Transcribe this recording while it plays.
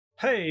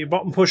Hey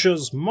button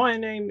pushers, my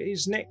name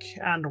is Nick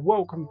and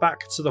welcome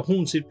back to the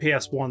Haunted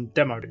PS1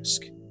 demo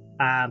disc.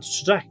 And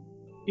today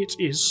it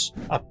is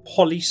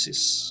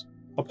Apolysis.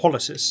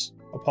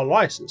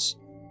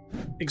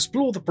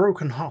 Explore the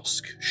broken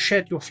husk,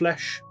 shed your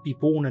flesh, be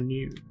born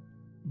anew.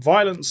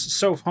 Violence,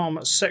 self-harm,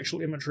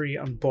 sexual imagery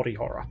and body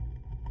horror.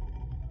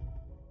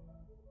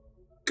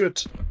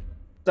 Good.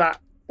 That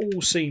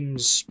all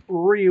seems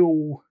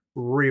real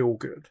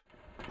good.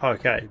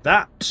 Okay,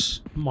 that,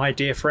 my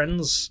dear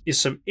friends, is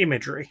some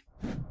imagery.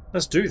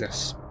 Let's do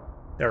this.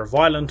 There are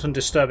violent and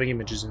disturbing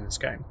images in this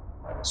game.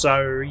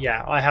 So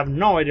yeah, I have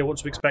no idea what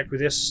to expect with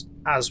this,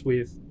 as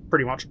with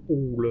pretty much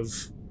all of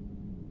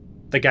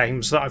the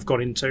games that I've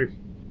got into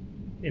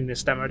in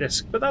this demo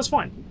disc, but that's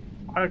fine.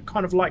 I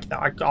kind of like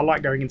that. I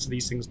like going into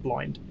these things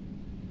blind.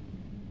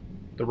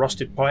 The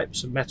rusted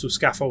pipes and metal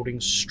scaffolding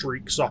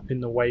streaks up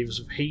in the waves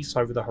of heat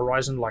over the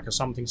horizon like a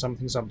something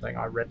something something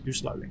I read too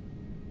slowly.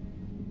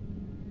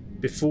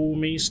 Before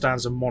me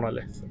stands a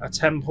monolith, a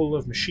temple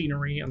of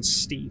machinery and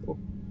steel.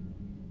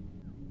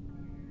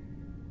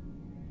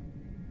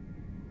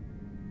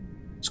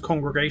 Its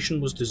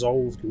congregation was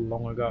dissolved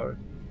long ago.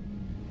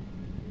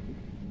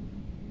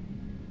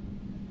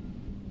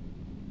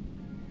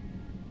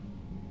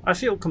 I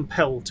feel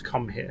compelled to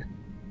come here.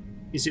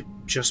 Is it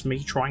just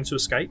me trying to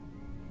escape?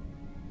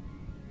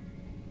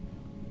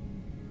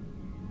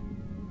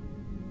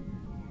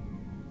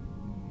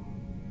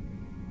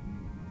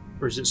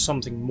 Or is it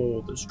something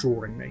more that's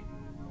drawing me?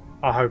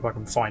 I hope I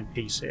can find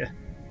peace here.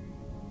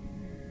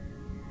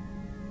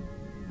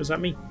 Is that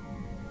me?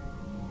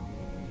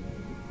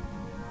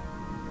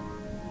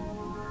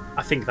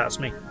 I think that's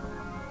me.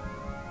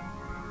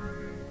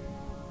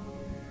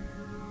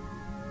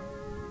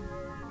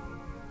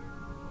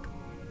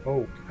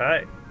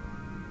 Okay.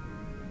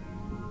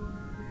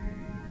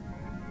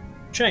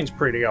 Chain's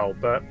pretty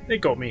old, but it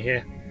got me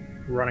here.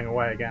 Running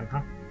away again,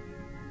 huh?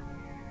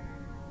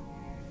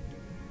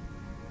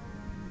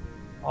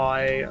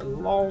 I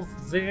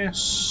love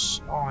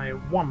this. I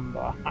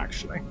wonder,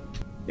 actually.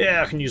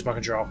 Yeah, I can use my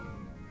control.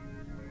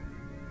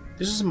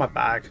 This is in my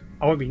bag.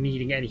 I won't be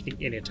needing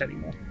anything in it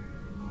anymore.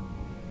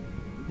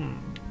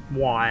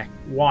 Why?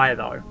 Why,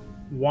 though?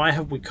 Why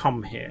have we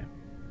come here?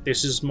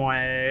 This is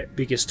my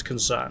biggest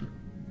concern.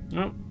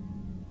 Well,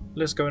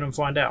 let's go in and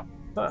find out.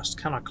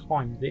 First, can I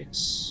climb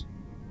this?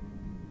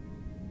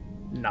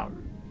 No.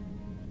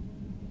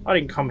 I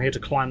didn't come here to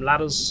climb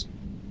ladders.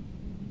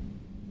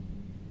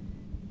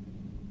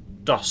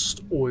 Dust,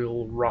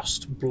 oil,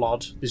 rust,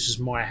 blood. This is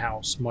my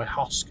house, my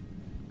husk.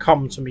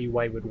 Come to me,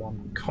 wayward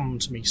one. Come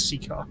to me,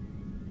 seeker.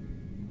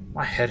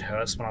 My head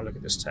hurts when I look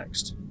at this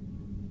text.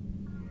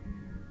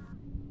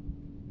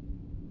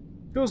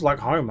 Feels like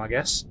home, I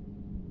guess.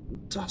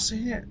 Does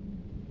it?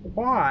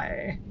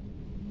 Why?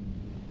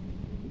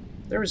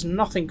 There is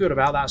nothing good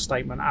about that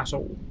statement at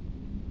all.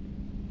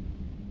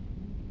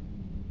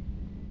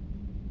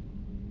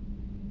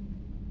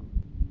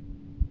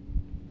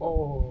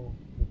 Oh,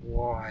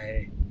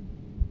 why?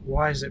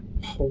 Why is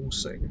it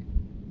pulsing?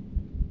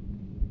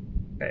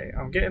 Okay,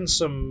 I'm getting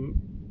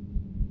some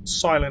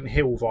Silent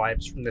Hill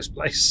vibes from this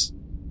place,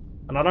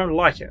 and I don't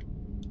like it.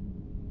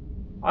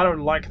 I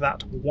don't like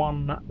that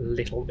one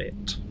little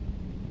bit.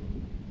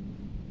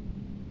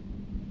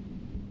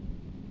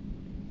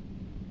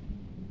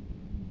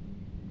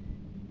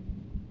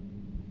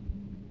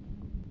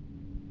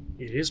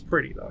 It is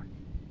pretty, though,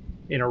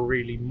 in a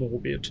really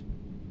morbid,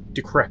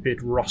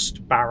 decrepit,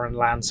 rust-barren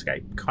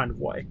landscape kind of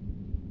way.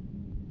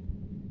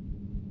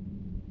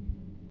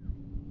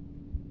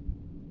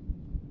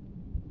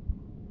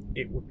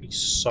 It would be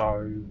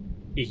so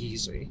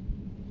easy.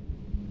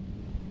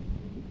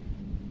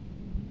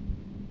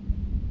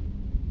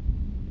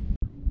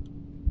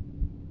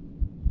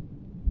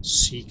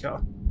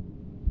 Seeker.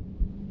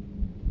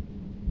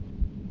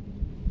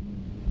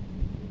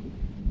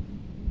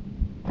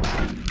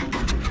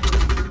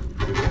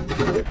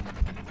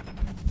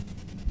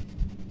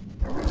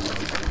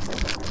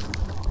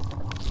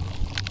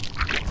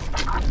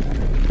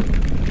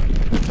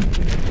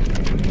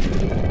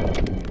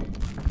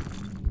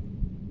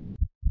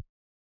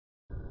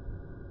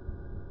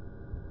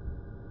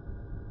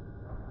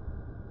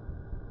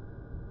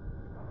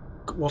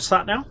 What's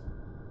that now?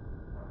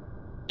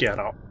 Get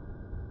up.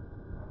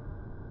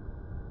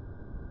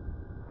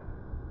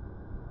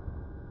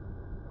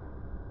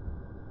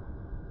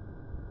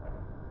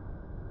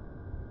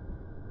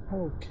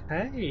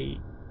 Okay.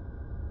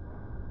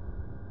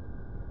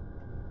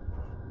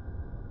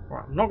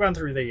 Right, I'm not going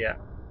through there yet.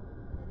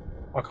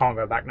 I can't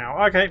go back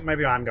now. Okay,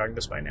 maybe I am going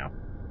this way now.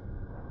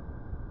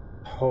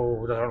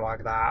 Oh, I don't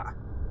like that.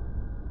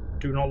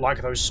 Do not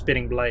like those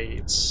spinning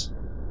blades.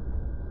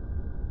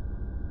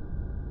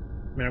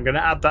 I mean, I'm going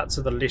to add that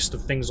to the list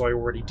of things I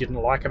already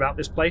didn't like about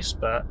this place,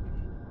 but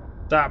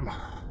damn,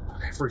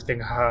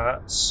 everything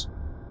hurts.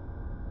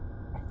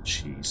 Oh,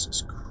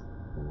 Jesus Christ.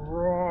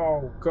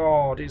 Oh,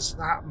 God, is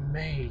that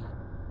me?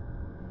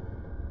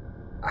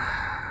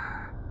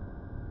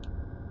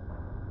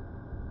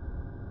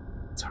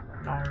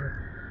 Don't know.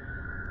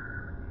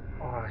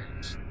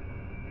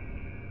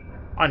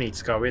 I need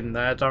to go in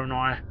there, don't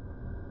I?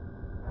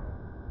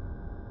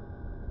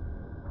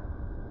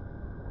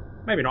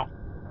 Maybe not.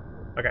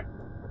 Okay.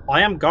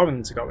 I am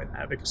going to go in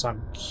there because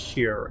I'm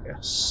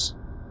curious.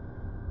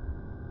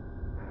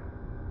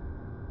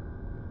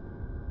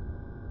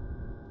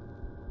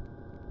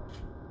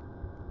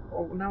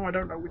 Oh, now I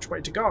don't know which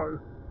way to go.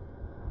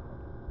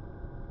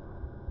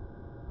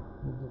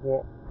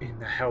 What in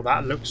the hell?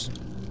 That looks...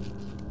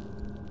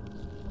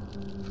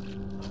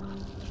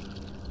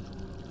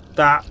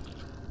 That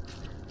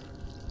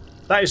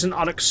is an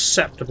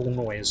unacceptable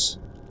noise.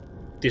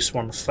 This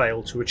one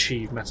failed to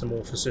achieve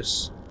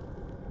metamorphosis.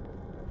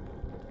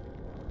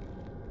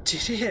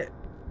 Did it?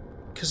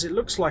 Because it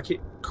looks like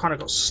it kind of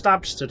got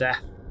stabbed to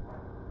death.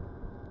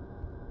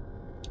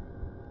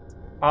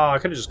 Ah, I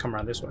could have just come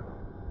around this way.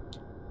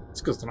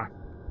 It's good to know.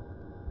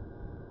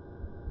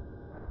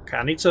 Okay,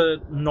 I need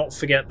to not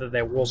forget that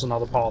there was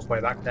another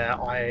pathway back there.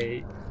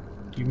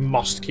 You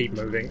must keep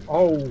moving.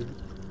 Oh,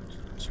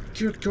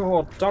 good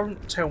God,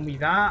 don't tell me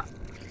that.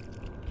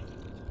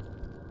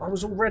 I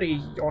was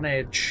already on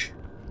edge.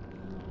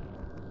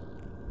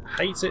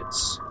 Hate it.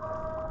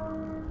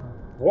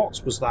 What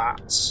was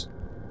that?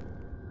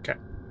 Okay,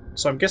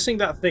 so I'm guessing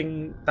that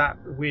thing, that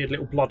weird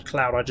little blood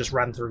cloud I just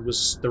ran through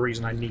was the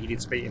reason I needed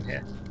to be in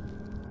here.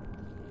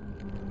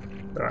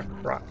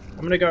 Right. I'm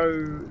going to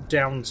go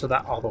down to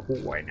that other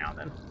hallway now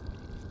then.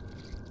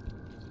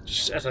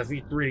 I don't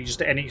think really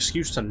just any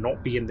excuse to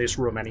not be in this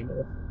room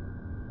anymore.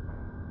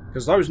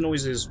 Because those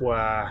noises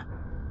were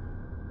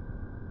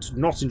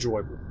not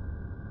enjoyable.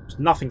 There's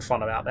nothing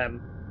fun about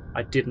them.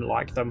 I didn't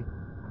like them.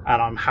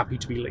 And I'm happy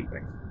to be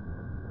leaving.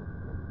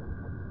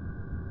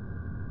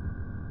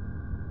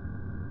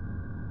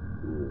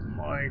 Oh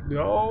my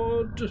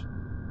God.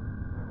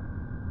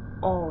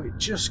 Oh, it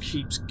just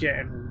keeps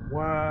getting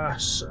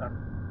worse and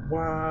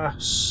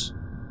worse.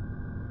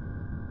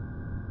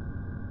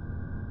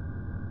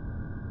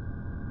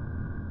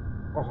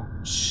 Oh,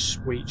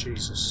 sweet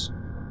Jesus.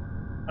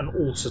 An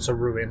altar to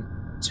ruin.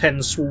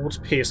 10 swords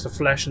pierce the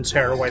flesh and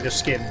tear away the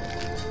skin.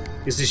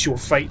 Is this your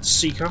fate,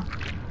 Seeker?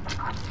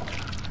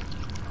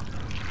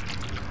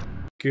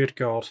 Good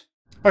God.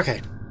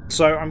 Okay,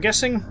 so I'm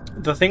guessing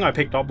the thing I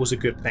picked up was a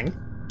good thing.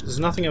 There's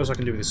nothing else I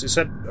can do with this. It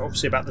said,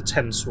 obviously, about the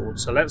 10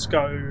 swords. So let's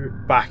go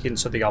back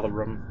into the other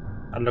room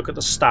and look at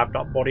the stabbed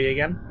up body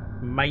again.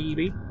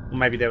 Maybe. Or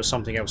maybe there was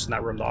something else in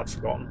that room that I'd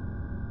forgotten.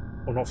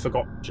 Or not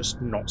forgotten,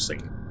 just not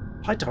seen.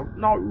 I don't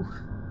know.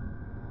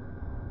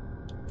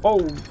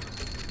 Oh.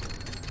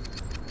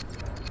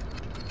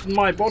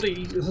 My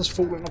body has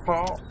fallen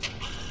apart.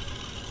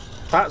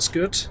 That's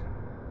good.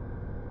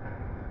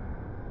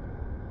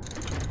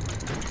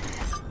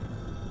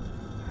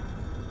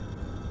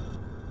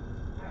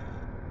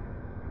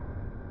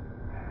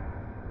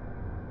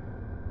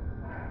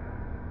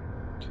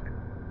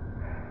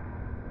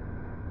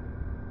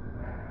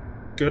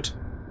 Good.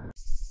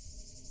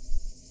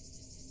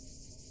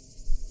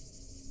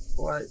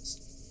 Well,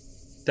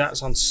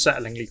 that's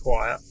unsettlingly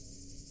quiet.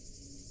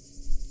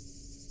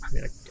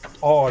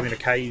 I'm in a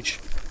cage.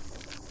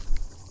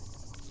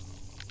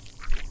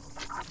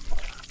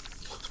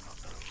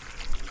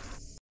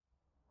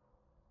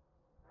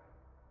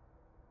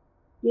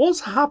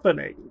 What's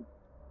happening?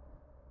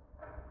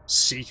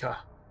 Seeker.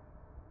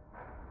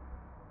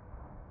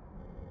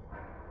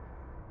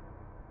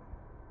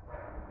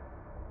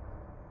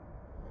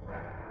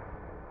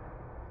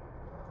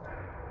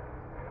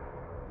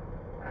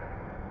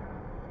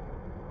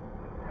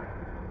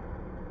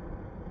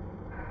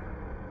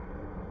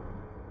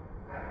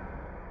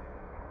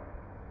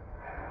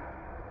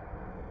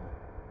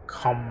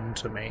 Come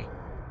to me.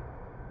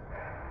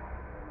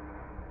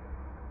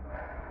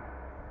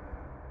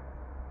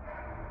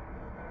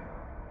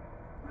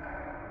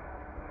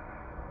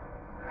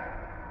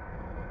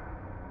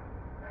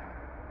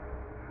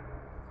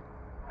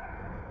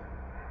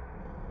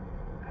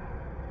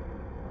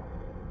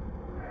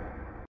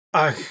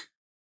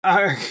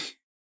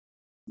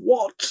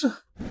 What?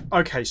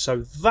 Okay,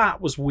 so that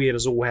was weird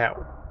as all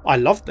hell. I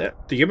loved it.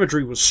 The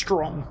imagery was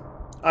strong.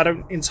 I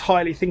don't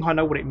entirely think I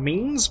know what it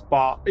means,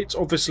 but it's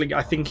obviously,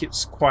 I think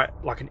it's quite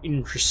like an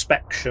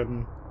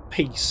introspection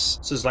piece.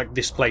 So it's like,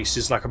 this place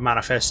is like a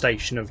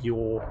manifestation of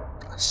your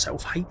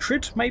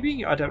self-hatred,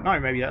 maybe? I don't know,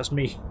 maybe that's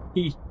me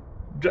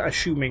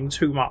assuming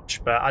too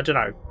much, but I don't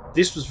know.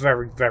 This was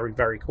very, very,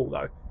 very cool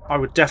though. I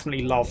would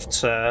definitely love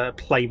to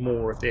play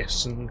more of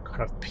this and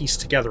kind of piece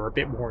together a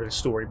bit more of the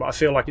story, but I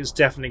feel like it's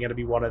definitely going to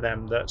be one of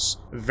them that's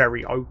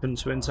very open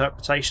to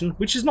interpretation,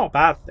 which is not a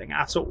bad thing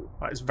at all.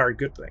 It's a very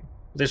good thing.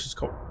 This was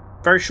cool.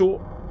 Very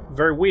short,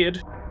 very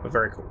weird, but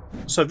very cool.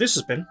 So this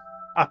has been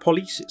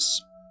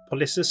Apolysis.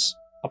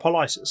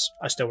 Apolysis.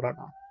 I still don't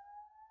know.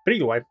 But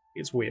either way,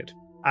 it's weird.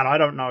 And I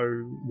don't know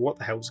what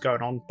the hell's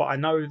going on, but I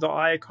know that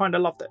I kind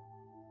of loved it.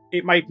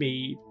 It made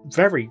me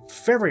very,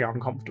 very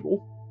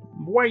uncomfortable.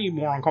 Way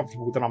more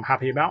uncomfortable than I'm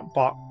happy about,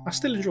 but I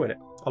still enjoyed it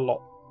a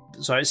lot.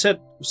 So it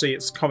said, see,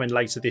 it's coming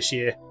later this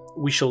year.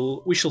 we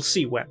shall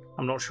see when.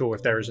 I'm not sure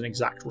if there is an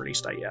exact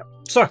release date yet.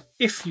 So,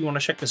 if you want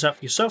to check this out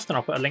for yourself, then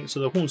I'll put a link to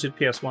the Haunted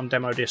PS1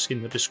 demo disc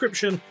in the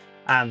description,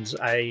 and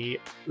a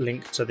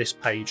link to this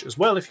page as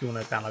well if you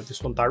want to download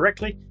this one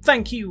directly.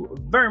 Thank you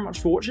very much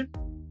for watching.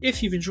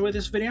 If you've enjoyed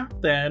this video,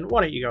 then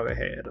why don't you go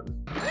ahead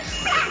and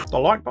the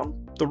like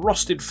button, the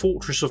rusted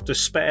fortress of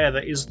despair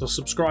that is the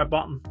subscribe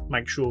button,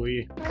 make sure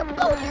you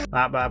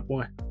that bad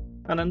boy.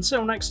 And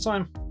until next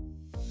time,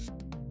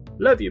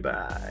 love you,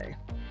 bye.